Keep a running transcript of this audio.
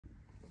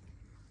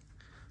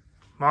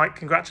Mike,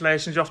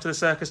 congratulations, you're off to the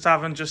Circus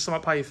Tavern. Just sum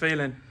up how you're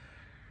feeling.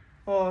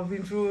 Oh, I've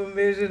been through an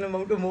amazing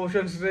amount of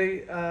emotions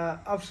today.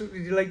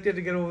 Absolutely delighted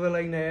to get over the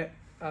line there.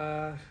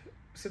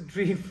 It's a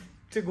dream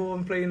to go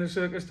and play in the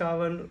Circus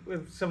Tavern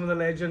with some of the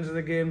legends of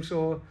the game.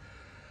 So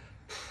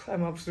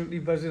I'm absolutely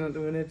buzzing at the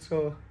minute.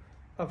 So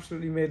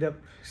absolutely made up.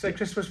 It's like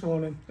Christmas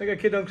morning, like a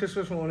kid on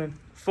Christmas morning.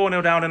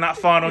 4-0 down in that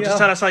final. Yeah. Just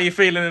tell us how you're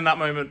feeling in that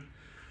moment.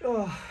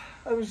 Oh,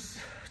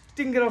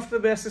 didn't get off to the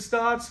best of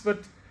starts,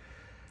 but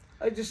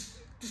I just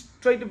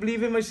tried to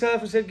believe in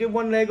myself. I said, get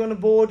one leg on the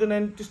board and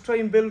then just try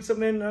and build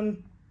something.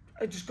 And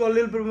I just got a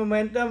little bit of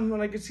momentum,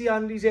 and I could see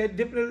Andy's head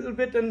dipping a little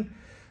bit, and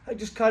I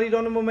just carried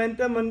on the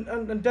momentum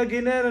and dug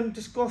in there and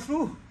just got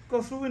through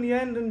in the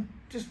end, and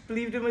just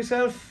believed in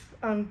myself.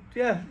 And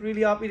yeah,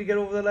 really happy to get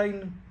over the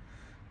line.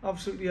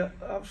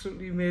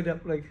 Absolutely made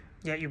up. Like,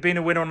 yeah, you've been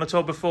a winner on the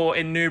tour before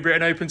in Newbury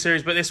at an Open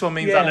Series, but this one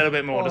means that a little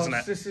bit more, doesn't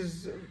it? This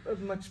is a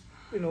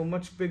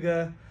much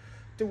bigger.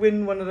 To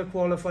win one of the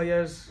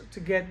qualifiers, to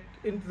get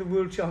into the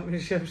World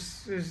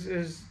Championships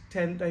is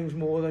 10 times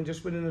more than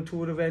just winning a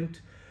tour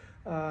event.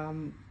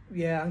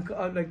 Yeah,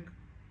 I'm like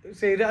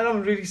say that I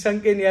haven't really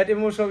sunk in yet. It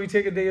must probably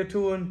take a day or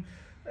two, and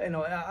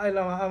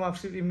I'm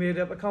absolutely made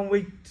up. I can't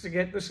wait to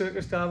get to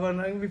Circus Tavern.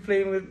 I'm going to be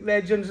playing with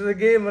legends of the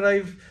game that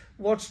I've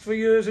watched for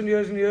years and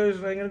years and years.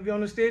 I'm going to be on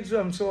the stage with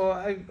them, so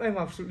I'm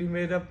absolutely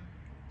made up.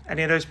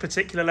 Any of those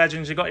particular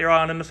legends you got your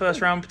eye on in the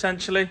first round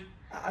potentially?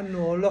 I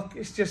know. Look,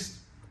 it's just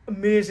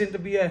amazing to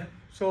be here.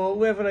 So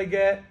whoever I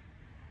get,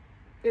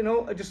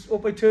 I just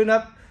hope I turn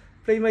up,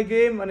 play my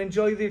game, and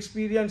enjoy the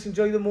experience,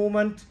 enjoy the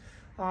moment,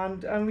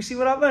 and we see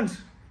what happens.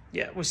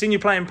 Yeah, we've seen you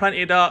playing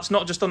plenty of darts,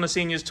 not just on the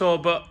Seniors Tour,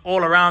 but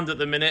all around at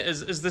the minute.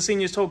 Is the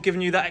Seniors Tour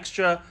giving you that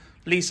extra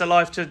lease of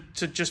life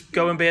to just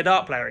go and be a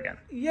dart player again?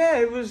 Yeah,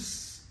 it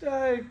was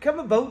come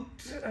about.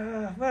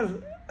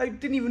 Well, I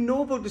didn't even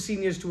know about the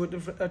Seniors Tour,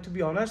 to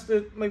be honest.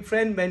 My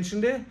friend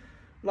mentioned it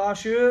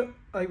last year.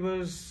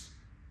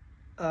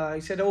 I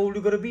said, how old are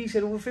you going to be? He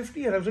said, over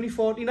 50, and I was only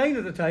 49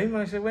 at the time. And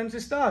I said, when's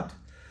it start?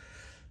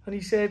 And he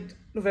said,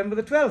 November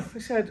the 12th. I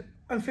said,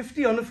 I'm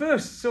 50 on the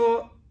 1st,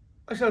 so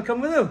I shall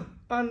come with you.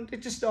 And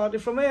it just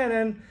started from there, and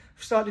then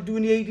I've started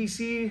doing the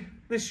ADC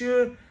this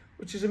year,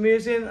 which is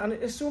amazing. And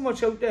there's so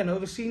much out there now.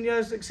 The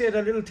seniors, like I said,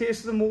 a little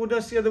taste of the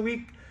Modus the other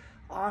week.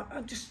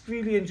 I'm just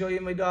really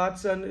enjoying my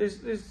darts, and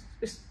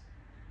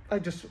I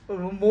just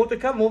more to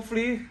come.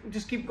 Hopefully,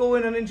 just keep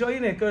going and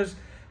enjoying it, because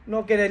I'm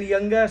not getting any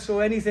younger, so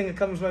anything that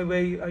comes my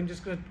way, I'm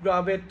just going to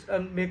grab it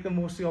and make the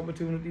most of the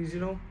opportunities,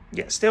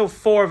 Yeah, still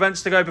 4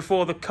 events to go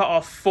before the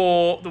cut-off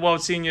for the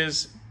World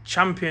Seniors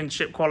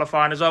Championship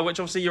qualifying as well, which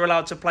obviously you're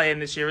allowed to play in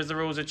this year as the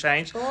rules have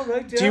changed. Oh,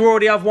 right, yeah. Do you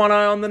already have one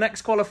eye on the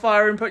next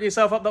qualifier and putting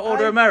yourself up the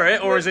Order of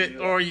Merit, or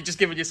are you just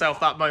giving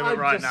yourself that moment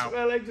now?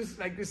 Well, I just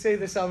like to say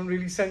this haven't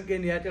really sunk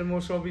in yet. It'll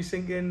most probably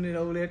sink in,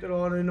 later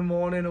on in the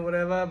morning or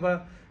whatever.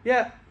 But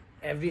yeah,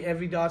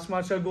 every darts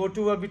match I go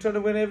to, I'll be trying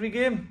to win every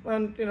game,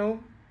 and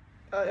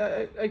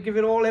I give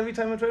it all every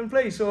time I try and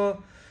play.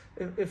 So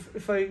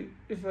if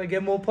I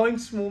get more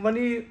points, more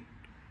money,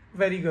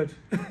 very good.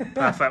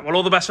 Perfect. Well,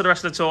 all the best for the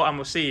rest of the tour, and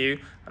we'll see you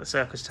at the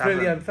Circus Tavern.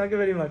 Brilliant. Thank you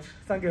very much.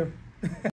 Thank you.